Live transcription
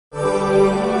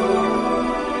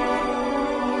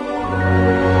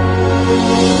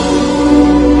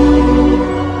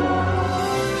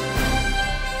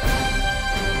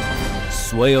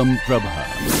Swayam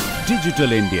Prabha.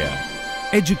 Digital India.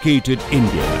 Educated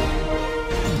India.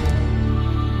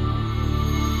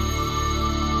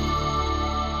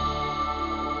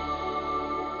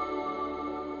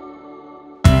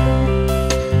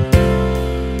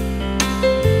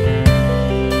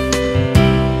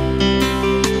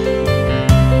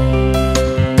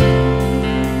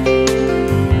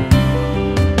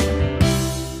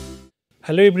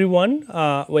 Hello everyone,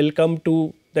 welcome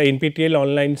to the NPTEL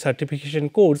online certification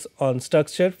course on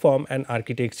structure, form and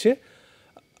architecture.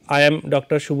 I am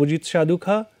Dr. Shubhajit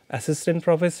Sadukha, Assistant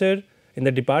Professor in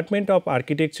the Department of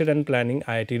Architecture and Planning,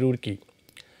 IIT Roorkee.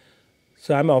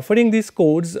 So, I am offering this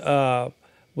course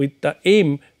with the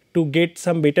aim to get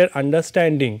some better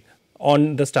understanding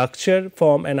on the structure,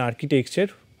 form and architecture,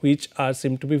 which are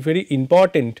seem to be very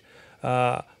important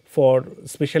for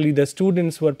especially the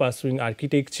students who are pursuing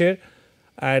architecture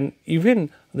and even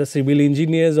the civil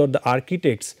engineers or the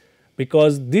architects,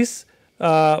 because this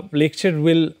lecture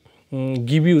will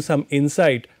give you some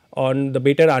insight on the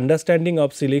better understanding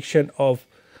of selection of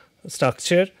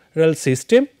structural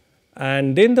system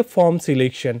and then the form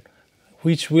selection,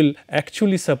 which will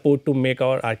actually support to make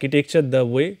our architecture the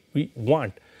way we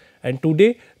want. And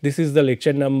today this is the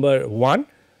lecture number 1.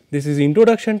 This is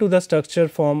introduction to the structure,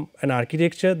 form and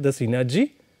architecture, the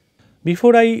synergy.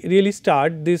 Before I really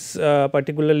start this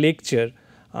particular lecture,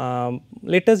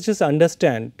 let us just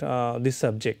understand this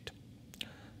subject.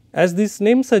 As this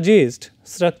name suggests,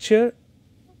 structure,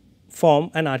 form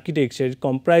and architecture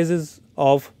comprises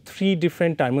of 3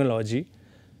 different terminology.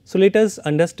 So, let us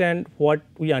understand what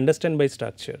we understand by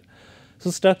structure. So,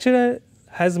 structure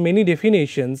has many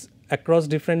definitions across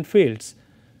different fields.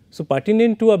 So,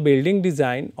 pertinent to a building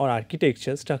design or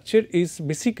architecture, structure is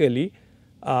basically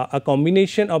a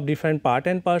combination of different part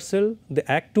and parcel, they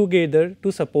act together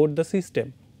to support the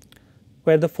system,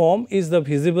 where the form is the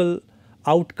visible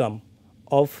outcome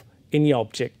of any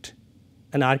object.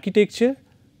 An architecture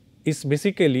is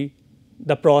basically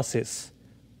the process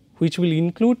which will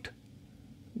include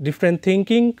different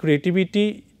thinking,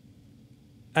 creativity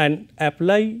and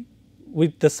apply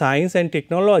with the science and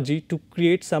technology to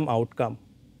create some outcome,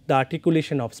 the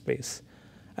articulation of space.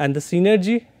 And the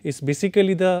synergy is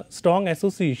basically the strong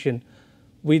association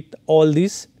with all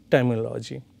this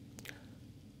terminology.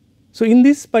 So, in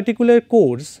this particular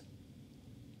course,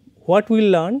 what we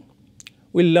will learn?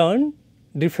 We will learn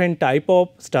different type of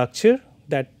structure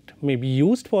that may be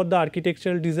used for the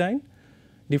architectural design,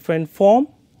 different form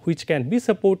which can be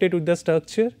supported with the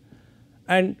structure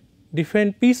and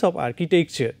different piece of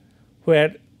architecture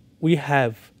where we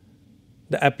have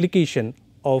the application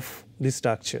of this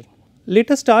structure.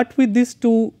 Let us start with these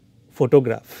 2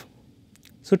 photographs.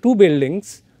 So, 2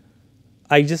 buildings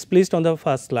I just placed on the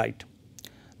first slide.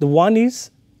 The one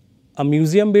is a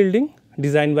museum building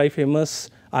designed by famous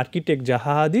architect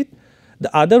Zaha Hadid.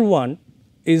 The other one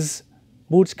is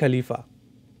Burj Khalifa,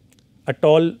 a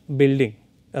tall building,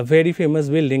 a very famous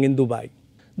building in Dubai.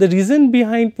 The reason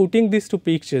behind putting these 2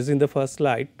 pictures in the first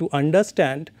slide to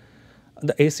understand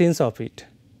the essence of it.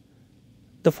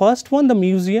 The first one, the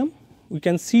museum, we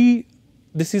can see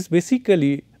this is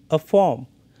basically a form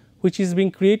which is being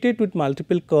created with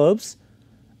multiple curves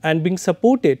and being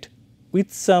supported with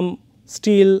some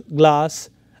steel, glass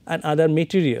and other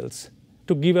materials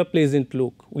to give a pleasant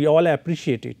look. We all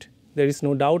appreciate it, there is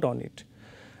no doubt on it.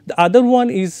 The other one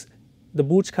is the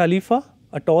Burj Khalifa,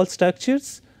 a tall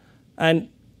structures, and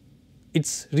it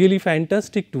is really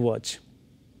fantastic to watch.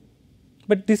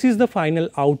 But this is the final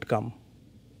outcome.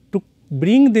 To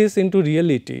bring this into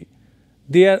reality,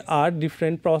 there are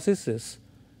different processes.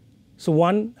 So,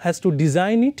 one has to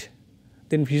design it,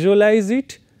 then visualize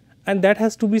it and that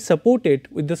has to be supported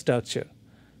with the structure.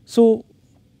 So,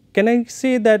 can I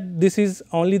say that this is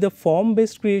only the form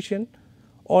based creation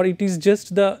or it is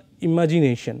just the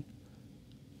imagination?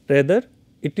 Rather,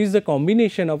 it is the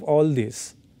combination of all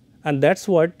this and that is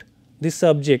what this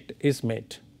subject is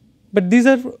made. But these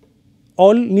are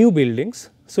all new buildings.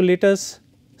 So, let us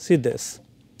see this.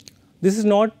 This is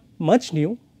not much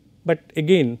new, but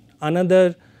again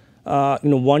another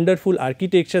wonderful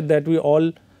architecture that we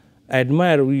all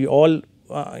admire, we all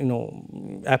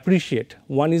appreciate.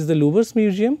 One is the Louvre's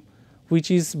museum,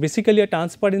 which is basically a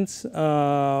transparent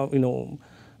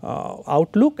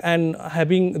outlook and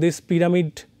having this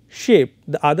pyramid shape.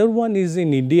 The other one is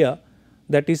in India,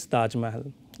 that is Taj Mahal.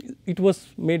 It was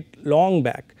made long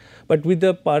back, but with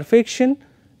the perfection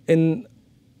in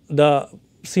the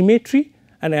symmetry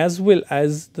and as well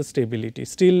as the stability.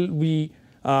 Still we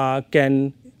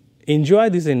can enjoy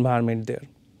this environment there.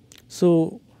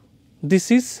 So,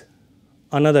 this is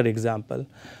another example.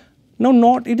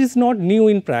 Now, it is not new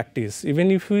in practice.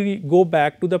 Even if we go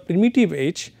back to the primitive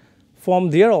age, from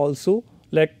there also,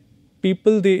 like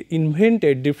people, they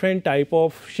invented different type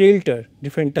of shelter,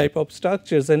 different type of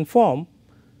structures and form,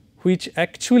 which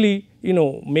actually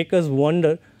make us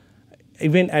wonder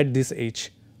even at this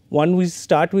age. One, we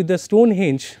start with the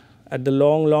Stonehenge at the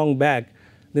long back,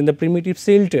 then the primitive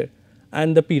shelter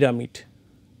and the pyramid.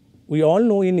 We all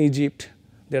know in Egypt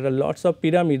there are lots of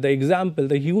pyramids. The example,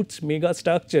 the huge mega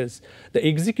structures, the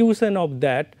execution of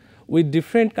that with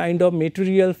different kind of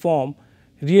material form,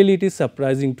 really it is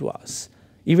surprising to us.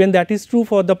 Even that is true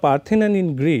for the Parthenon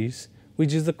in Greece,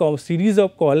 which is a series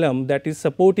of columns that is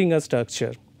supporting a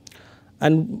structure.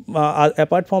 And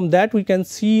apart from that, we can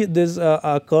see this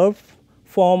a curved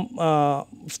form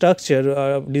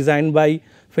structure designed by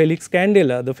Felix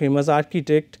Candela, the famous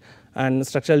architect and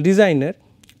structural designer.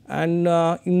 And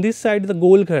in this side, the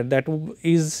Golghar, that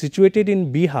is situated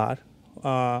in Bihar,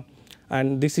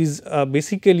 and this is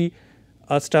basically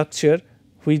a structure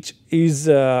which is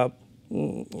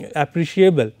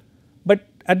appreciable. But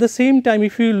at the same time,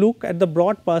 if you look at the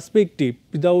broad perspective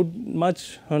without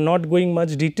not going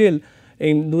much detail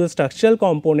into the structural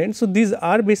components, so these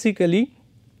are basically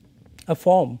a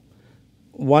form.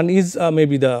 One is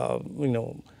maybe the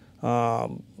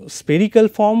spherical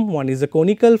form, one is a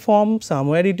conical form,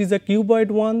 somewhere it is a cuboid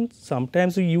one,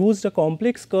 sometimes we used a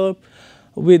complex curve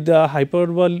with a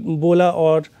hyperbola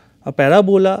or a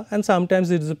parabola, and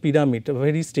sometimes it is a pyramid, a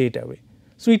very straight away.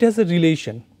 So, it has a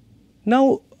relation.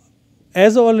 Now,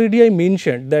 as already I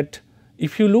mentioned that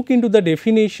if you look into the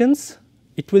definitions,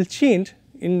 it will change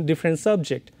in different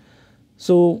subject.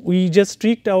 So, we just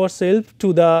strict ourselves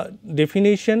to the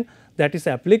definition that is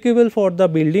applicable for the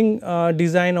building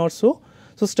design also.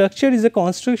 So, structure is a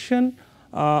construction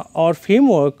or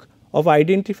framework of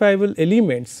identifiable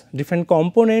elements, different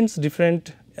components,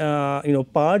 different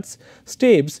parts,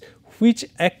 steps, which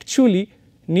actually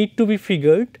need to be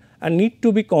figured and need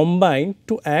to be combined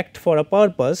to act for a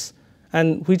purpose,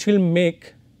 and which will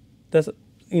make the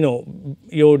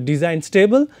your design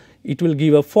stable. It will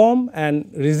give a form and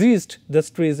resist the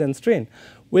stress and strain.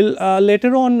 Well,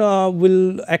 later on we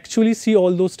will actually see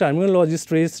all those terminology,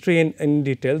 stress, strain in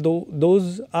detail, though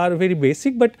those are very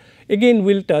basic, but again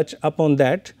we will touch upon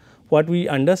that, what we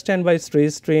understand by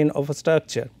stress, strain of a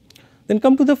structure. Then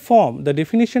come to the form, the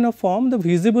definition of form, the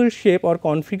visible shape or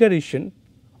configuration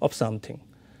of something.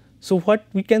 So, what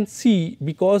we can see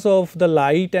because of the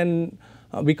light and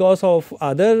because of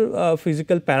other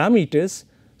physical parameters.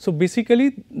 So,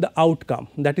 basically the outcome,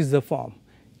 that is the form.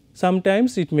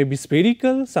 Sometimes it may be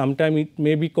spherical, sometimes it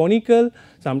may be conical,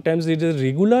 sometimes it is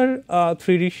regular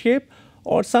 3D shape,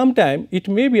 or sometimes it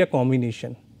may be a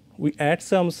combination. We add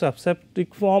some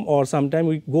subseptic form, or sometimes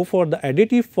we go for the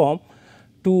additive form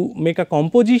to make a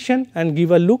composition and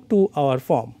give a look to our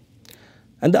form.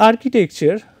 And the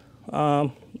architecture,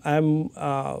 I am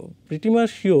pretty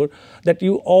much sure that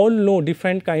you all know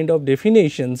different kind of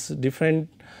definitions, different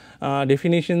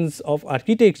definitions of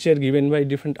architecture given by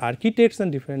different architects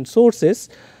and different sources.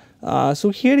 So,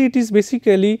 here it is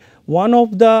basically one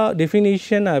of the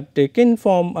definition I have taken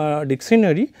from a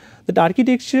dictionary, that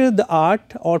architecture, the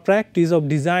art or practice of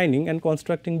designing and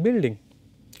constructing building.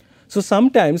 So,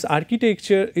 sometimes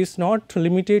architecture is not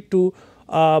limited to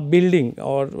building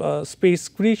or space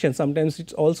creation, sometimes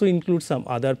it also includes some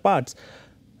other parts,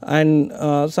 and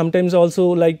sometimes also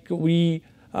like we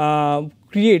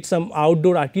create some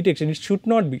outdoor architecture. It should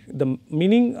not be the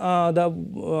meaning,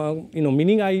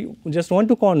 meaning I just want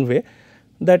to convey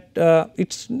that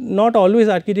it is not always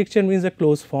architecture means a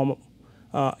closed form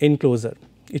enclosure.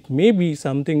 It may be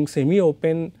something semi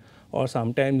open, or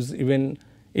sometimes even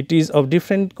it is of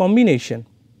different combination.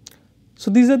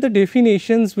 So, these are the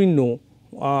definitions we know,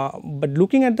 but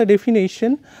looking at the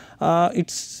definition,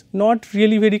 it is not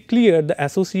really very clear the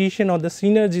association or the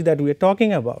synergy that we are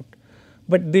talking about,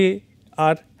 but they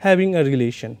are having a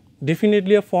relation.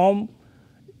 Definitely a form,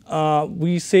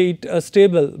 we say it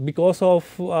stable because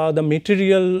of the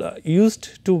material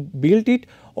used to build it,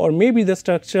 or maybe the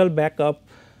structural backup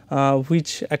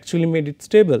which actually made it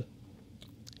stable.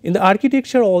 In the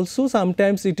architecture also,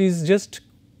 sometimes it is just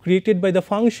created by the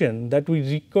function that we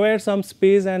require some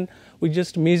space and we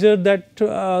just measure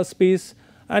that space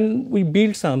and we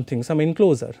build something, some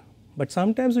enclosure. But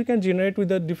sometimes we can generate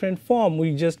with a different form,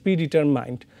 we just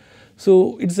predetermined.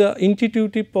 So, it is an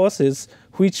intuitive process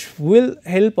which will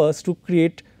help us to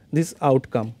create this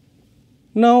outcome.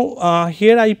 Now,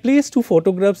 here I place two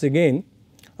photographs again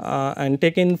and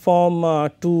taken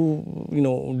from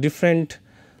two different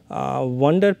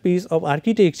wonder piece of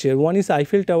architecture. One is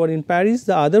Eiffel Tower in Paris,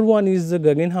 the other one is the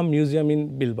Guggenheim Museum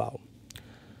in Bilbao.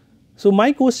 So,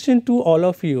 my question to all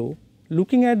of you,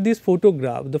 looking at this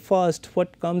photograph, the first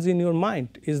what comes in your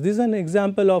mind, is this an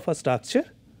example of a structure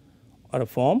or a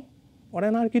form or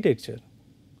an architecture?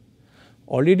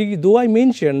 Already though I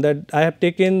mentioned that I have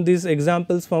taken these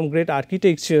examples from great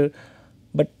architecture,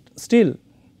 but still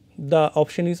the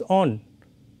option is on.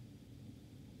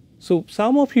 So,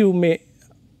 some of you may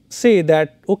say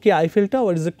that okay, Eiffel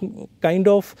Tower is a kind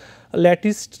of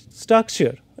lattice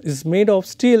structure, is made of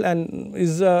steel and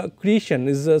is a creation,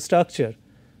 is a structure,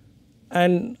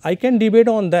 and I can debate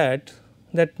on that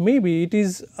maybe it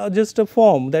is just a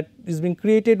form that is being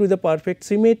created with a perfect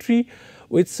symmetry,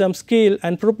 with some scale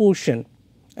and proportion,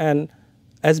 and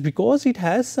as because it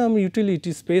has some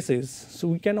utility spaces, so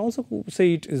we can also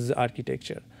say it is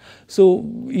architecture. So,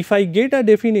 if I get a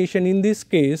definition in this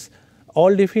case,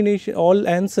 all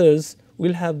answers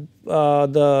will have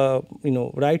the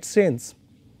right sense.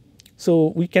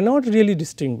 So, we cannot really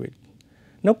distinguish.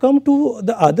 Now, come to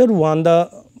the other one,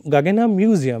 the Guggenheim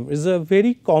Museum is a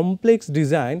very complex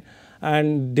design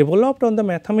and developed on the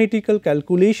mathematical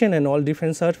calculation and all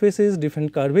different surfaces,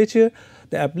 different curvature,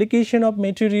 the application of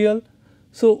material.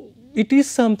 So, it is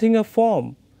something a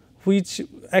form which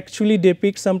actually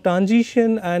depicts some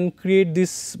transition and create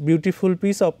this beautiful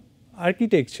piece of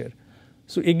architecture.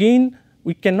 So, again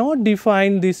we cannot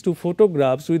define these two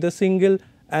photographs with a single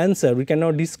answer, we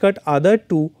cannot discard other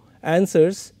two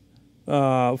answers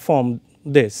from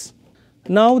this.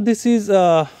 Now, this is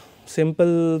a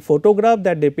simple photograph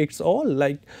that depicts all,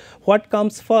 like what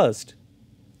comes first,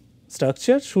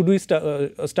 structure, should we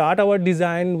start our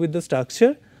design with the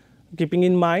structure keeping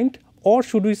in mind, or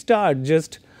should we start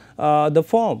just the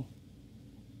form?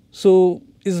 So,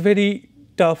 it's very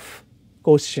tough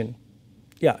question.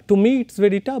 Yeah, to me it is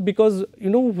very tough, because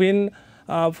when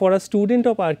for a student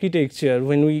of architecture,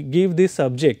 when we give this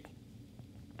subject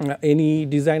any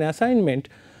design assignment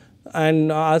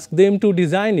and ask them to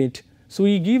design it, so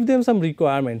we give them some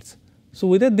requirements. So,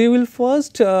 whether they will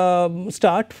first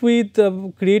start with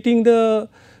creating the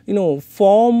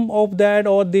form of that,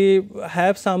 or they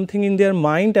have something in their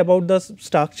mind about the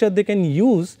structure they can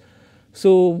use.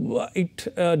 So, it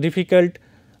difficult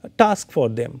task for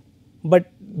them,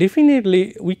 but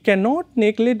definitely we cannot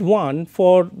neglect one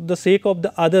for the sake of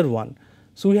the other one.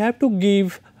 So, we have to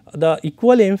give the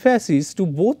equal emphasis to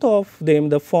both of them,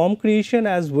 the form creation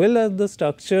as well as the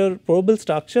structure, probable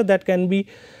structure that can be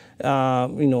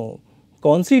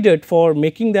considered for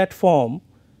making that form.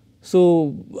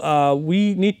 So,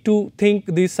 we need to think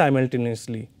this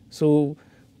simultaneously. So,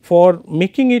 for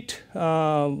making it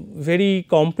very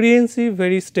comprehensive,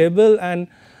 very stable, and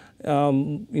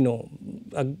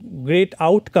a great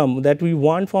outcome that we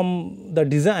want from the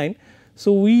design.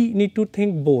 So, we need to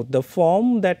think both the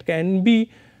form that can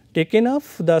be taken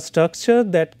off, the structure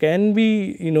that can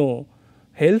be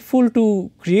helpful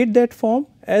to create that form,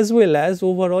 as well as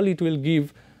overall it will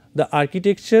give the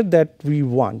architecture that we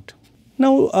want.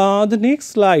 Now, the next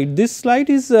slide, this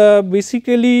slide is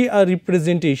basically a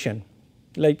representation,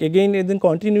 like again in the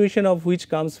continuation of which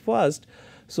comes first.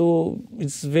 So, it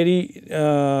is very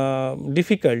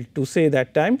difficult to say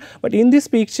that time, but in this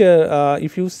picture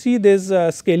if you see there is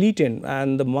a skeleton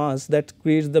and the mass that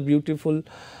creates the beautiful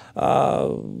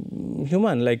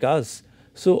human like us.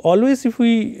 So, always if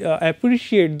we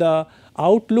appreciate the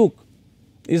outlook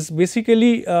is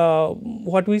basically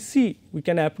what we see, we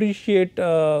can appreciate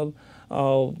the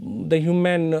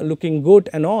human looking good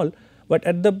and all, but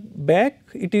at the back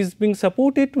it is being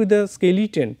supported with the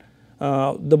skeleton,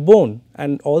 the bone,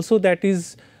 and also that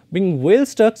is being well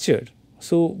structured.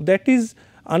 So, that is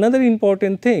another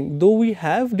important thing, though we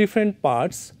have different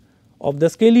parts of the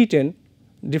skeleton,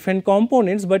 different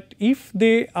components, but if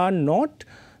they are not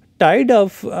tied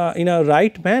up in a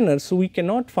right manner, so we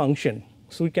cannot function,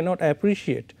 so we cannot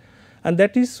appreciate, and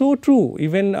that is so true.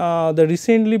 Even the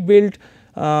recently built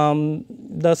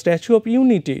the Statue of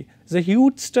Unity is a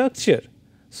huge structure.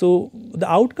 So, the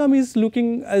outcome is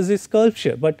looking as a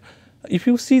sculpture, but if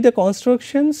you see the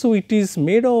construction, so it is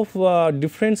made of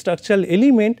different structural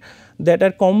element that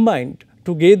are combined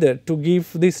together to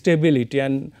give the stability,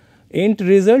 and end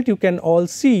result you can all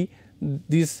see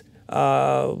this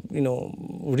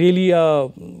really a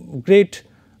great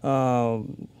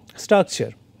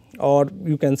structure, or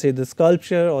you can say the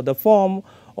sculpture or the form,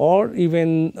 or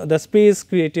even the space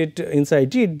created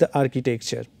inside it, the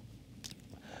architecture.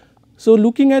 So,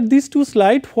 looking at these two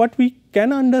slides, what we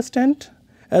can understand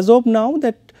as of now,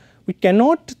 that we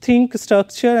cannot think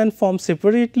structure and form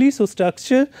separately. So,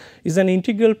 structure is an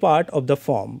integral part of the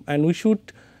form, and we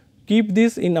should keep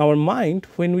this in our mind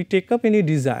when we take up any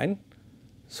design,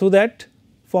 so that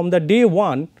from the day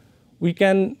one we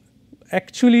can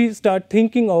actually start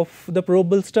thinking of the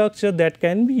probable structure that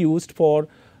can be used for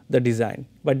the design,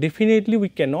 but definitely we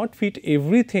cannot fit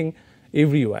everything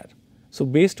everywhere. So,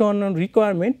 based on a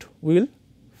requirement we will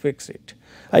fix it.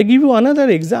 I give you another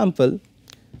example.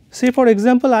 Say for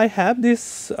example, I have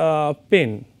this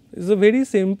pen. It is a very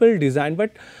simple design,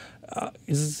 but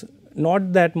is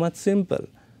not that much simple.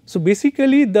 So,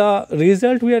 basically the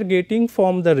result we are getting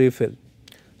from the refill.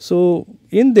 So,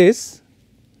 in this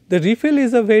the refill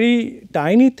is a very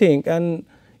tiny thing, and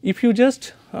if you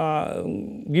just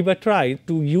give a try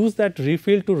to use that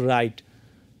refill to write,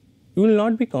 you will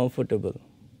not be comfortable.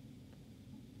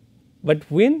 But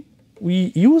when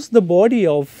we use the body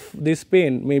of this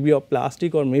pen, maybe of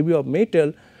plastic or maybe of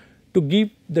metal, to give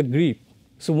the grip.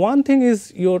 So, one thing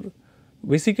is your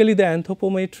basically the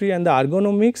anthropometry and the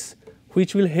ergonomics,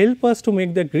 which will help us to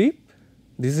make the grip.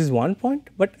 This is one point,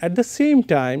 but at the same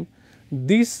time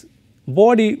this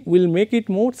body will make it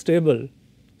more stable,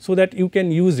 so that you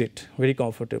can use it very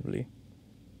comfortably.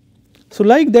 So,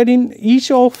 like that in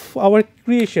each of our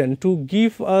creation, to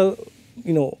give a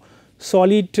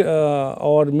solid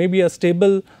or maybe a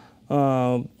stable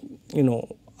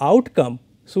outcome.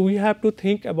 So, we have to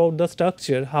think about the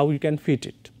structure, how we can fit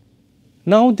it.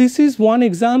 Now, this is one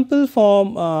example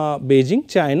from Beijing,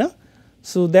 China.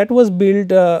 So, that was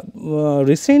built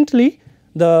recently,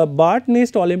 the Bird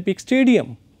Nest Olympic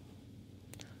Stadium.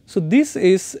 So, this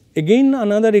is again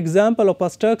another example of a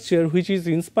structure which is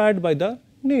inspired by the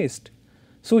nest.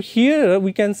 So, here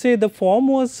we can say the form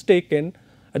was taken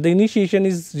at the initiation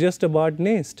is just a bird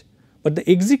nest, but the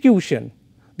execution,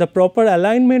 the proper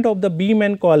alignment of the beam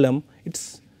and column, it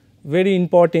is very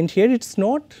important here. It is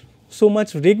not so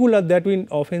much regular that we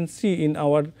often see in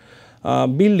our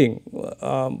building,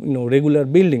 regular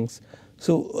buildings.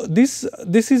 So, this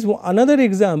is another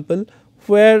example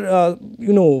where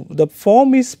the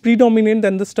form is predominant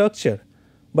than the structure,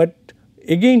 but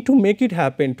again to make it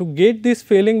happen, to get this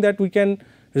feeling that we can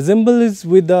resemble this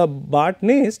with the bird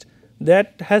nest,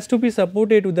 that has to be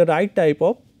supported with the right type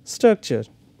of structure.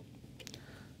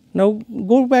 Now,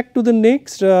 go back to the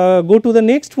next, go to the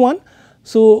next one.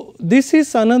 So, this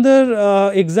is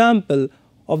another example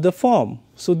of the form.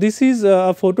 So, this is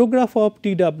a photograph of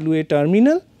TWA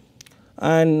terminal,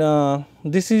 and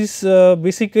this is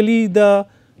basically the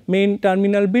main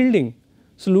terminal building.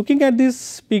 So, looking at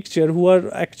this picture, who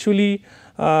are actually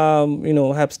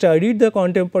have studied the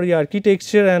contemporary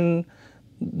architecture, and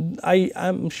I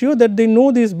am sure that they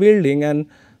know this building, and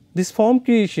this form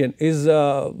creation is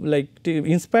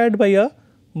inspired by a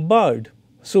bird.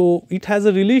 So, it has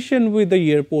a relation with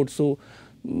the airport. So,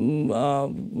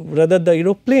 rather the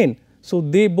aeroplane. So,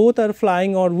 they both are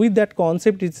flying, or with that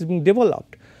concept it is being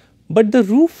developed. But the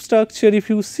roof structure, if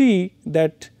you see,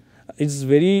 that is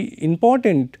very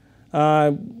important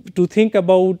to think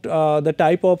about the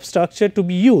type of structure to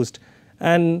be used,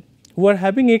 and who are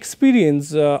having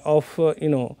experience of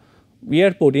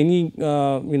airport, any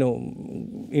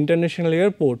international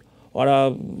airport or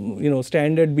a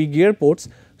standard big airports.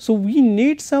 So, we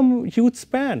need some huge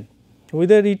span,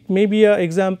 whether it may be an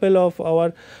example of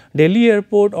our Delhi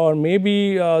airport, or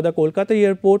maybe the Kolkata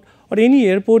airport, or any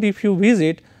airport if you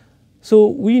visit. So,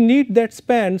 we need that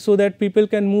span so that people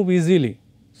can move easily.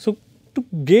 So, to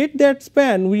get that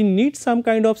span, we need some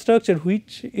kind of structure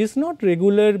which is not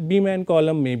regular beam and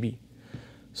column maybe.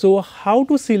 So, how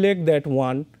to select that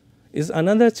one is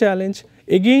another challenge.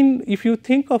 Again, if you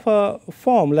think of a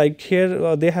form like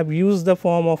here, they have used the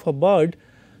form of a bird.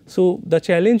 So, the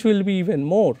challenge will be even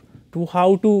more to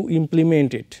how to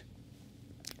implement it.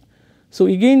 So,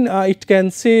 again it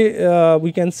can say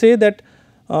we can say that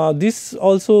this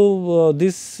also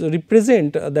this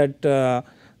represent that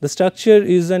the structure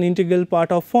is an integral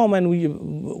part of form, and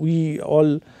we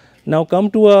all now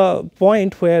come to a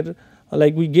point where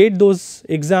we get those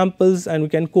examples and we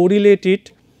can correlate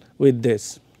it with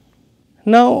this.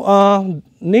 Now,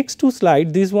 next two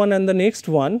slides, this one and the next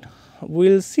one, we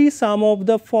will see some of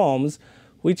the forms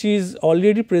which is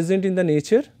already present in the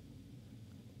nature,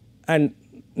 and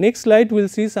next slide we will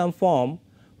see some form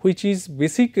which is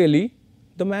basically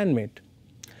the man made.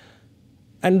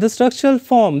 And the structural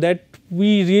form that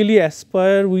we really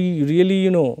aspire, we really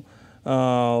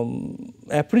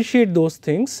appreciate those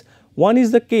things. One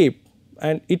is the cape,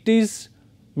 and it is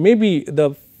maybe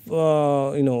the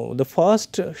the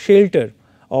first shelter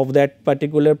of that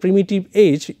particular primitive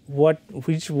age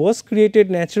which was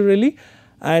created naturally,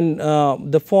 and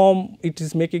the form it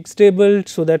is making stable,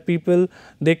 so that people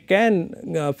they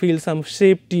can feel some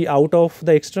safety out of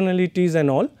the externalities and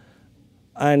all,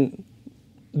 and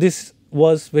this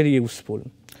was very useful.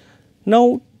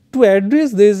 Now, to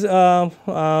address this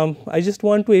I just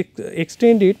want to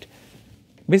extend it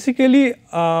basically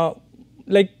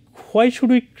like why should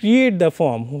we create the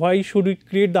form, why should we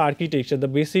create the architecture, the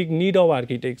basic need of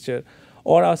architecture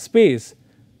or a space,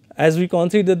 as we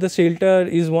consider the shelter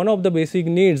is one of the basic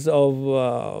needs of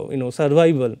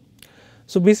survival.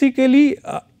 So, basically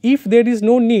if there is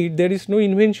no need, there is no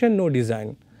invention, no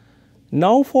design.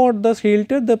 Now, for the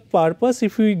shelter, the purpose,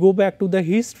 if we go back to the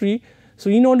history, so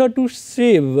in order to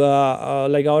save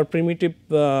like our primitive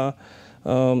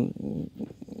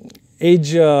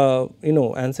age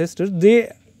ancestors, they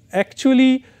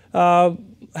actually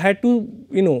had to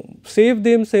save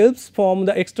themselves from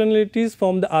the externalities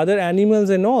from the other animals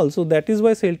and all. So, that is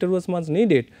why shelter was much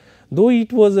needed, though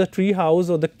it was a tree house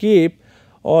or the cave,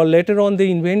 or later on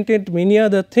they invented many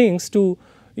other things to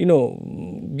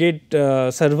get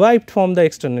survived from the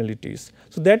externalities.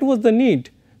 So, that was the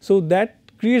need. So, that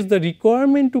creates the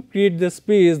requirement to create the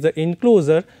space, the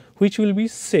enclosure which will be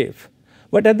safe.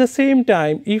 But at the same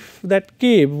time, if that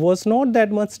cave was not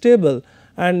that much stable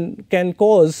and can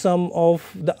cause some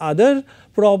of the other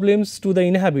problems to the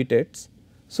inhabitants,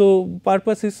 so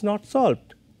purpose is not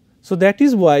solved. So, that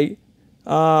is why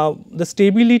the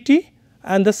stability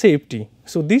and the safety.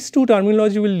 So, these two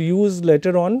terminology we will use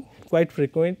later on quite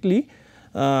frequently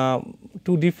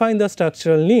to define the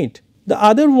structural need. The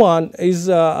other one is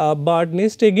a bird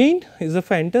nest, again is a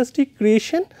fantastic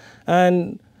creation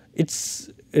and it's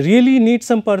really needs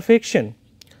some perfection.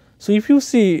 So, if you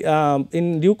see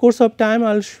in due course of time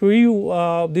I will show you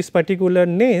this particular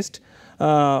nest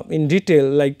in detail,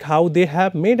 like how they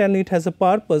have made, and it has a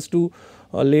purpose to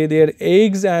lay their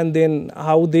eggs, and then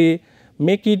how they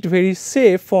make it very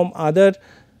safe from other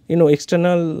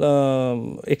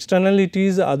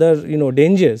externalities, other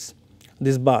dangers,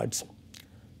 these birds.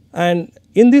 And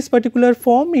in this particular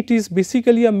form, it is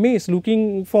basically a maze.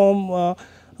 Looking from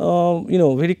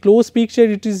very close picture,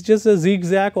 it is just a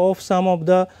zigzag of some of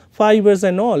the fibers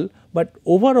and all, but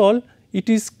overall it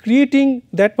is creating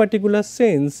that particular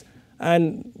sense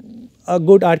and a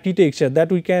good architecture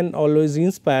that we can always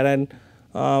inspire. And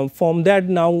from that,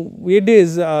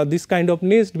 nowadays this kind of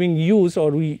nest being used,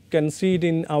 or we can see it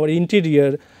in our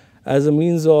interior as a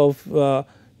means of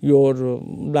your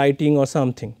lighting or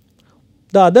something.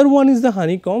 The other one is the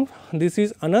honeycomb. This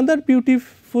is another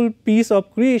beautiful piece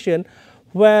of creation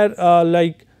where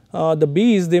the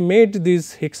bees, they made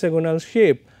this hexagonal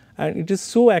shape and it is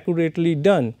so accurately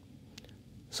done.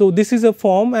 So, this is a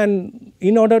form, and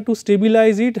in order to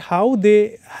stabilize it, how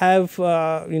they have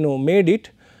made it,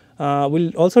 we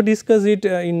will also discuss it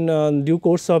in due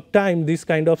course of time, this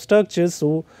kind of structures.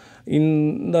 So,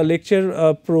 in the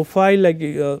lecture profile, like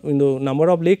in the number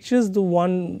of lectures, the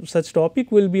one such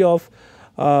topic will be of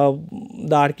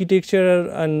the architecture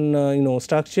and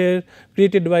structure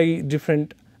created by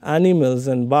different animals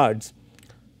and birds.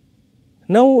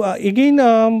 Now, again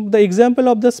the example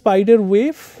of the spider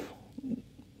web.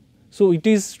 So, it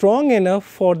is strong enough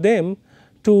for them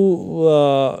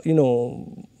to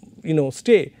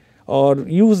stay or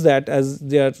use that as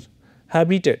their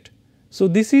habitat. So,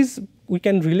 this is, we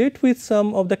can relate with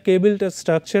some of the cable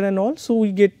structure and all. So,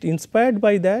 we get inspired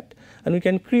by that and we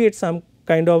can create some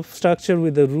kind of structure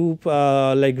with the roof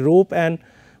like rope, and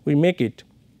we make it.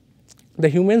 The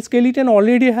human skeleton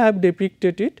already have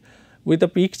depicted it with a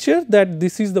picture that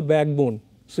this is the backbone.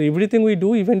 So, everything we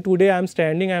do, even today I am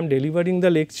standing, I am delivering the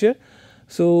lecture.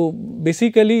 So,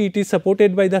 basically it is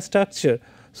supported by the structure.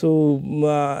 So,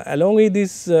 along with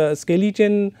this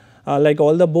skeleton, like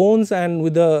all the bones and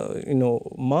with the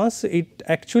mass, it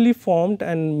actually formed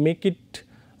and make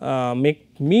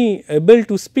me able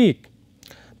to speak.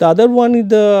 The other one is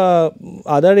the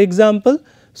other example.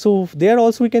 So, there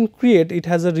also we can create, it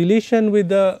has a relation with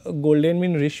the golden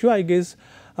mean ratio. I guess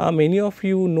many of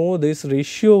you know this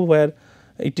ratio, where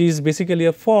it is basically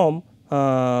a form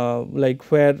like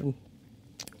where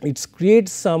it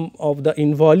creates some of the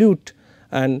involute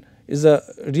and is a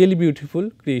really beautiful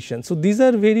creation. So, these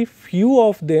are very few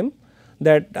of them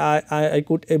that I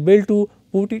could able to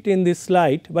put it in this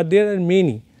slide, but there are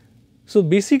many. So,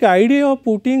 basic idea of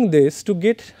putting this to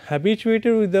get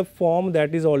habituated with the form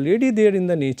that is already there in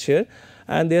the nature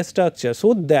and their structure,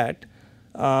 so that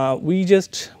we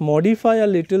just modify a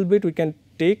little bit, we can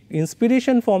take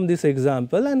inspiration from this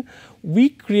example and we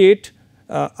create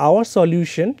our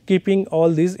solution keeping all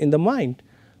this in the mind.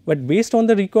 But based on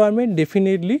the requirement,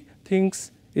 definitely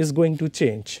things is going to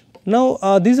change.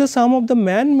 Now, these are some of the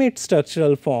man-made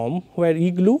structural form, where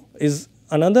igloo is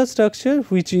another structure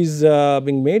which is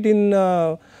being made in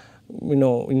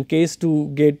in case to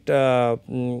get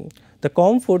the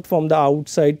comfort from the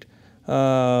outside,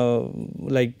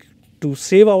 like to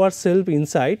save ourselves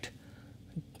inside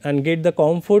and get the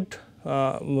comfort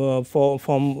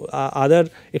from other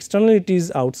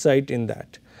externalities outside in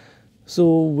that. So,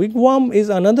 wigwam is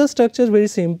another structure, very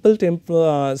simple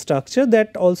structure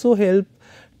that also help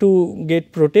to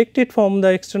get protected from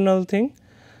the external thing.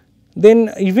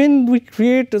 Then even we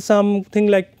create something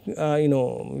like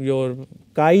your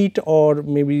kite or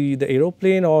maybe the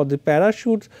aeroplane or the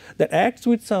parachute that acts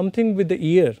with something with the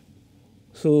ear.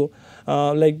 So,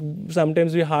 like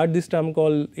sometimes we heard this term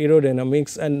called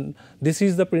aerodynamics, and this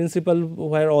is the principle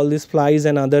where all this flies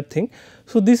and other thing.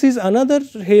 So, this is another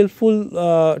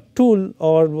helpful tool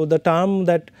or the term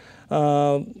that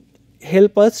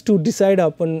help us to decide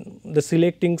upon the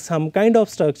selecting some kind of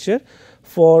structure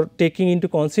for taking into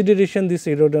consideration these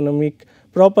aerodynamic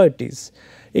properties.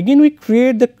 Again we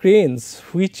create the cranes,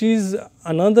 which is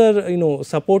another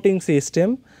supporting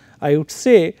system, I would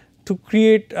say, to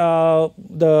create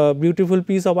the beautiful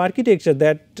piece of architecture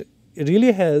that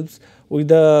really helps with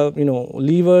the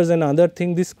levers and other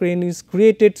thing. This crane is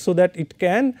created so that it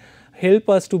can help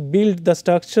us to build the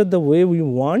structure the way we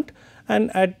want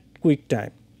and at quick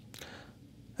time.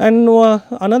 And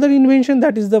another invention,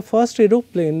 that is the first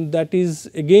aeroplane, that is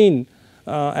again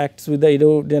acts with the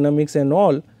aerodynamics and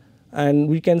all, and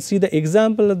we can see the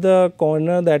example of the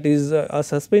corner, that is a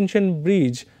suspension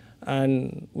bridge,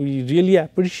 and we really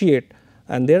appreciate,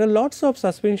 and there are lots of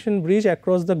suspension bridge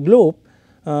across the globe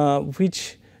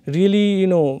which really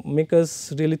make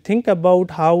us really think about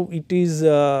how it is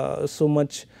so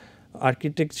much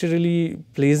architecturally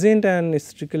pleasant and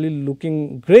aesthetically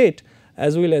looking great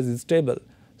as well as stable.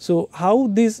 So, how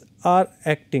these are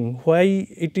acting, why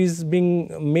it is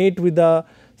being made with a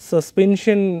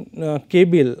suspension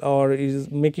cable or is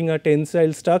making a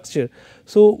tensile structure.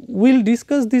 So, we will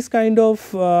discuss this kind of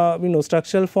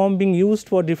structural form being used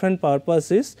for different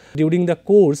purposes during the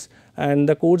course, and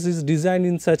the course is designed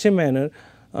in such a manner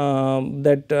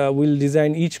that we will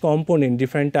design each component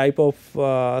different type of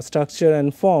structure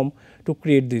and form to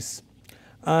create this.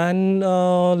 And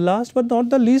last but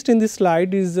not the least in this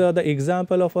slide is the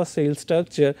example of a cell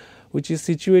structure which is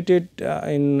situated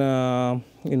in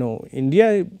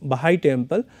India, Baha'i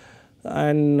temple,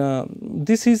 and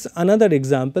this is another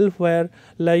example where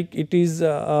like it is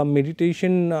a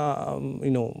meditation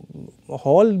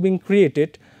hall being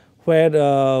created, where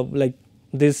like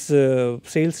this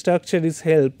cell structure is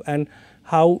help and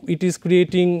how it is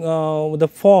creating the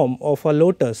form of a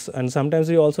lotus, and sometimes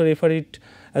we also refer it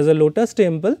as a lotus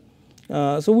temple.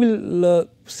 So, we will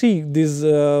see this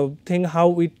thing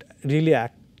how it really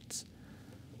acts.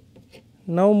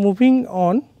 Now, moving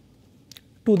on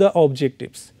to the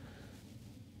objectives.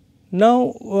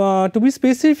 Now, to be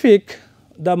specific,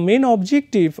 the main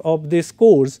objective of this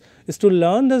course is to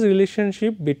learn the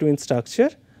relationship between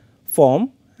structure,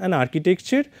 form and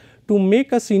architecture to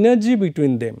make a synergy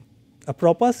between them. A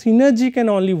proper synergy can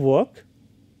only work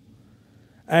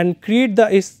and create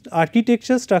the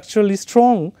architecture structurally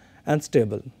strong and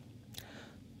stable,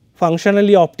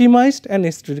 functionally optimized and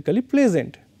aesthetically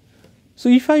pleasant. So,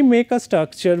 if I make a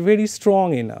structure very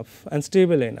strong enough and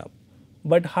stable enough,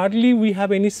 but hardly we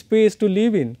have any space to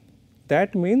live in,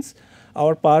 that means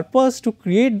our purpose to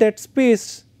create that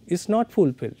space is not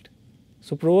fulfilled.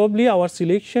 So, probably our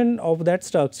selection of that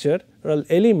structure or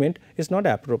element is not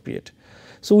appropriate.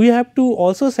 So, we have to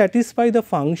also satisfy the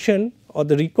function or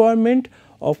the requirement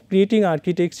of creating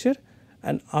architecture,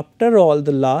 and after all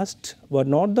the last but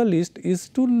not the least is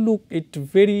to look it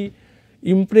very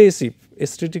impressive,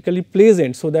 aesthetically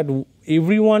pleasant, so that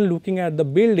everyone looking at the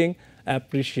building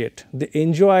appreciate, they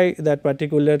enjoy that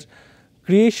particular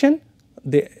creation,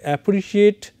 they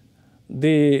appreciate,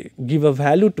 they give a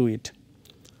value to it.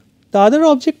 The other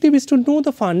objective is to know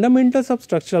the fundamentals of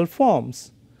structural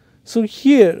forms. So,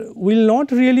 here we will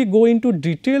not really go into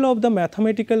detail of the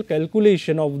mathematical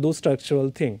calculation of those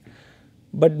structural thing,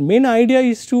 but main idea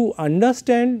is to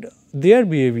understand their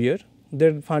behavior,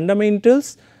 their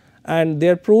fundamentals and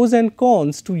their pros and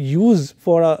cons to use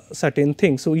for a certain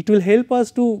thing. So, it will help us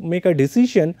to make a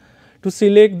decision to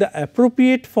select the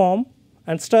appropriate form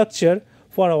and structure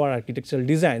for our architectural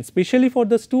design, especially for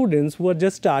the students who have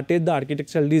just started the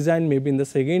architectural design maybe in the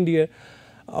second year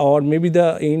or maybe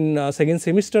in second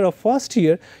semester of first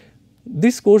year.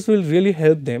 This course will really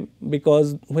help them,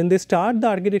 because when they start the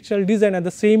architectural design, at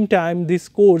the same time this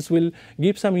course will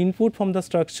give some input from the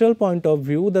structural point of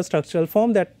view, the structural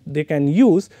form that they can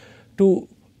use to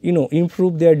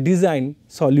improve their design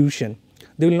solution.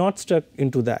 They will not stuck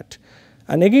into that.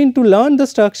 And again, to learn the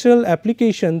structural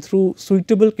application through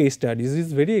suitable case studies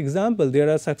is very example. There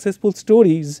are successful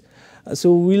stories.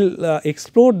 So, we will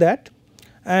explore that.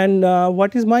 And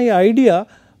what is my idea?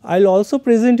 I will also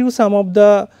present you some of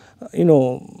the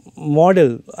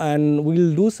model, and we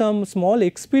will do some small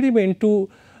experiment to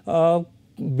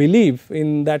believe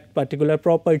in that particular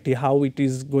property, how it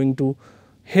is going to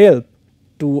help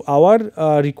to our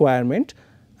requirement,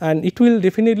 and it will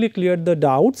definitely clear the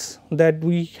doubts that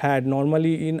we had.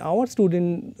 Normally in our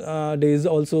student days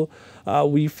also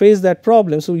we face that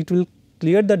problem. So, it will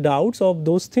clear the doubts of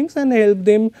those things and help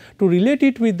them to relate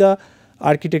it with the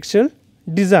architectural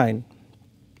design.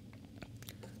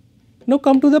 Now,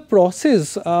 come to the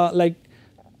process, like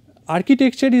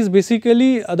architecture is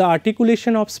basically the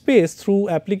articulation of space through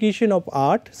application of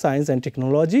art, science and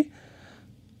technology.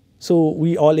 So,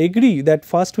 we all agree that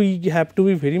first we have to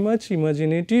be very much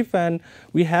imaginative, and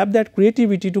we have that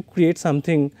creativity to create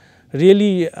something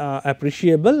really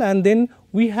appreciable, and then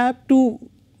we have to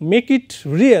make it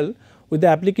real with the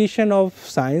application of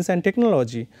science and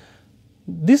technology.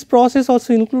 This process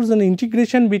also includes an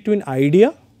integration between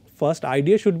idea. First,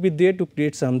 idea should be there to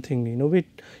create something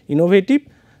innovative,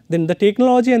 then the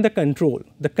technology and the control.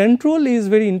 The control is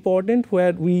very important,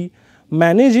 where we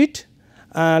manage it,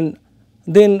 and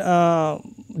then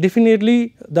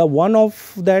definitely the one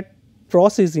of that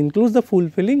process includes the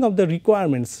fulfilling of the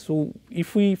requirements. So,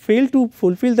 if we fail to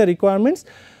fulfill the requirements,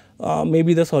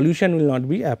 maybe the solution will not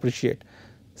be appreciated.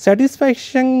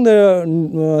 Satisfying the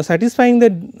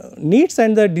needs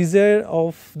and the desire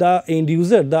of the end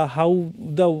user,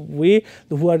 the way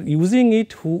who are using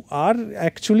it, who are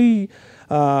actually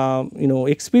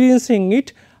experiencing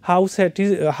it, how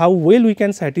well we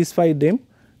can satisfy them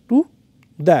to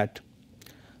that.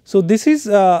 So, this is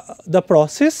the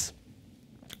process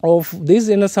of this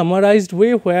in a summarized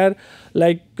way, where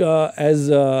like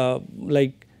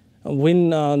when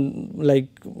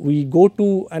we go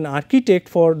to an architect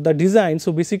for the design.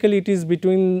 So, basically it is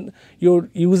between your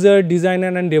user,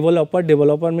 designer and developer.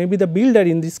 Developer may be the builder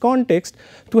in this context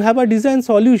to have a design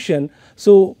solution.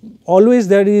 So, always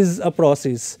there is a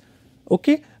process,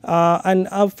 okay, and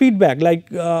a feedback,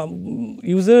 like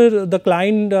user, the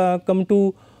client come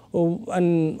to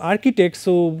an architect.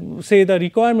 So, say the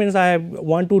requirements, I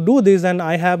want to do this and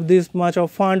I have this much of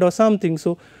fund or something.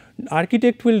 So,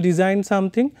 architect will design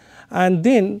something, and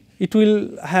then it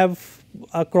will have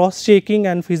a cross checking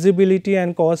and feasibility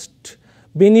and cost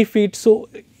benefit. So,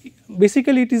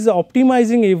 basically it is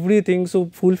optimizing everything, so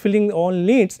fulfilling all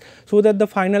needs, so that the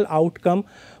final outcome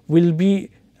will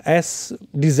be as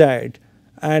desired.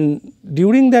 And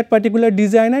during that particular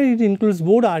designer, it includes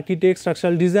both architect,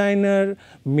 structural designer,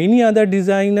 many other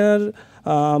designer,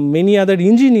 many other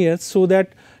engineers, so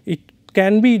that it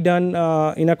can be done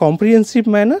in a comprehensive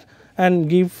manner and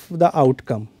give the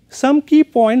outcome. Some key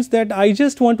points that I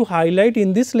just want to highlight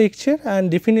in this lecture,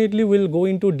 and definitely will go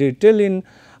into detail in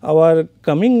our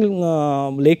coming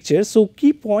lectures. So,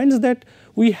 key points that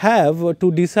we have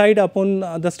to decide upon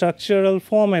the structural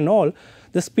form and all,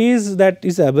 the space that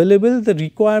is available, the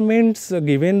requirements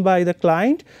given by the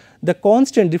client, the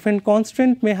constant, different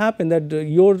constant may happen, that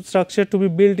your structure to be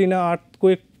built in an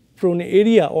earthquake prone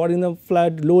area or in a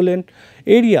flat lowland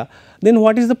area. Then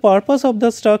what is the purpose of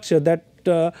the structure, that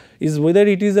is whether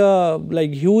it is a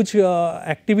huge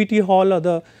activity hall, or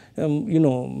the you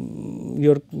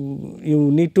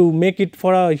need to make it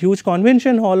for a huge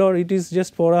convention hall, or it is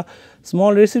just for a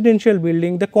small residential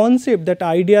building. The concept, that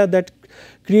idea that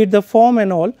create the form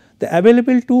and all, the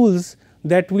available tools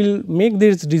that will make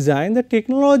this design, the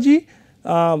technology,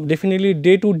 definitely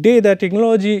day to day the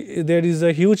technology, there is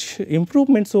a huge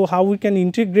improvement. So, how we can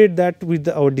integrate that with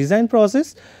our design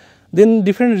process. Then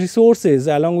different resources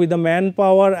along with the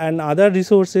manpower and other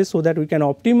resources, so that we can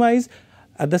optimize.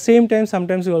 At the same time,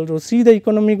 sometimes we also see the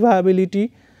economic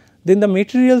viability. Then the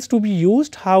materials to be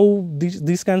used, how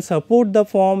this can support the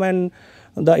form and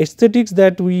the aesthetics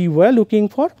that we were looking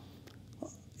for.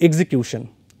 Execution.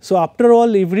 So, after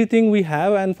all, everything we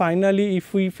have, and finally,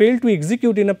 if we fail to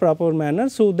execute in a proper manner,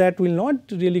 so that will not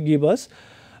really give us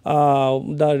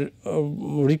the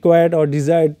required or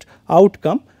desired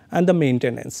outcome and the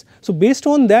maintenance. So, based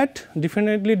on that,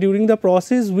 definitely during the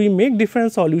process we make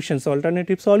different solutions,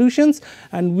 alternative solutions,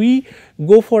 and we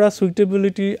go for a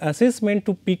suitability assessment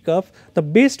to pick up the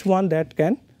best one that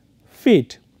can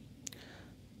fit.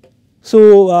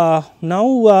 So,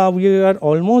 now we are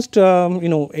almost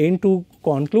aim to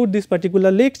conclude this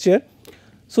particular lecture.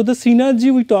 So, the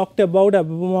synergy we talked about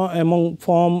among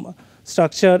form,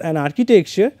 structure and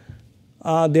architecture,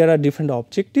 there are different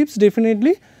objectives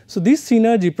definitely. So, this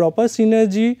synergy, proper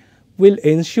synergy will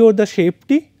ensure the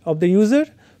safety of the user,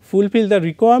 fulfill the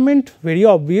requirement, very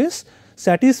obvious,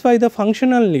 satisfy the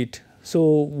functional need. So,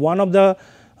 one of the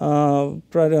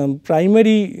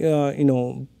primary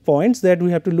points that we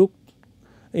have to look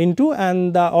into,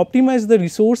 and optimize the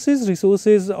resources.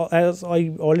 Resources, as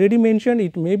I already mentioned,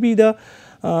 it may be the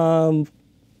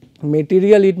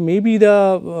material, it may be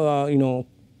the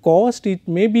cost, it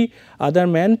may be other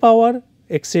manpower,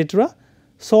 etc.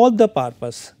 Solve the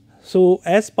purpose. So,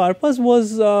 as purpose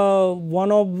was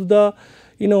one of the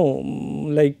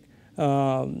like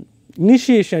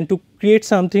initiation to create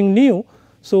something new.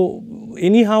 So,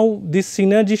 anyhow this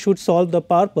synergy should solve the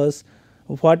purpose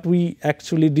what we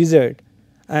actually desired,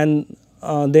 and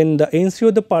then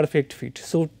ensure the perfect fit.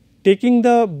 So, taking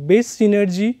the best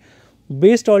synergy,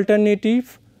 best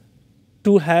alternative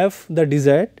to have the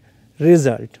desired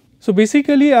result. So,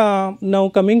 basically now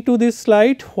coming to this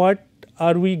slide, what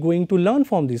are we going to learn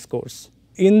from this course?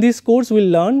 In this course we will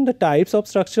learn the types of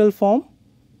structural form,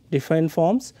 different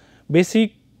forms,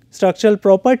 basic structural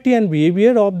property and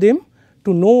behavior of them,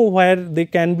 to know where they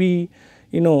can be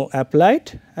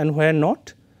applied and where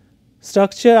not.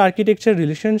 Structure architecture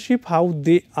relationship, how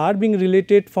they are being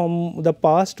related from the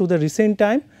past to the recent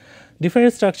time.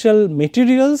 Different structural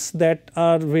materials that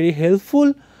are very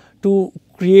helpful to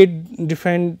create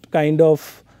different kind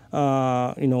of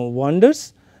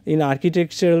wonders in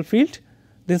architectural field.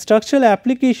 Then structural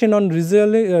application on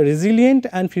resilient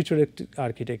and futuristic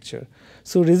architecture.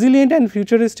 So, resilient and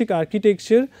futuristic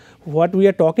architecture, what we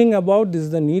are talking about, this is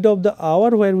the need of the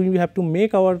hour, where we have to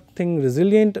make our thing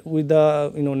resilient with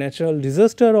the natural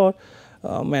disaster or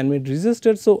man-made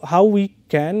disaster. So, how we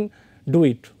can do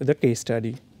it with a case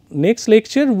study. Next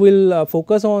lecture will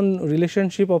focus on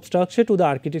relationship of structure to the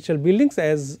architectural buildings,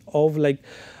 as of like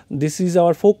this is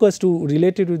our focus to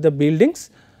relate it with the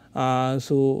buildings.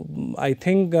 So, I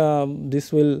think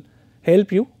this will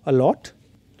help you a lot,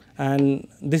 and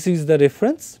this is the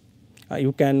reference.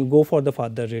 You can go for the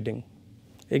further reading.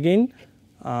 Again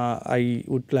I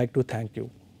would like to thank you.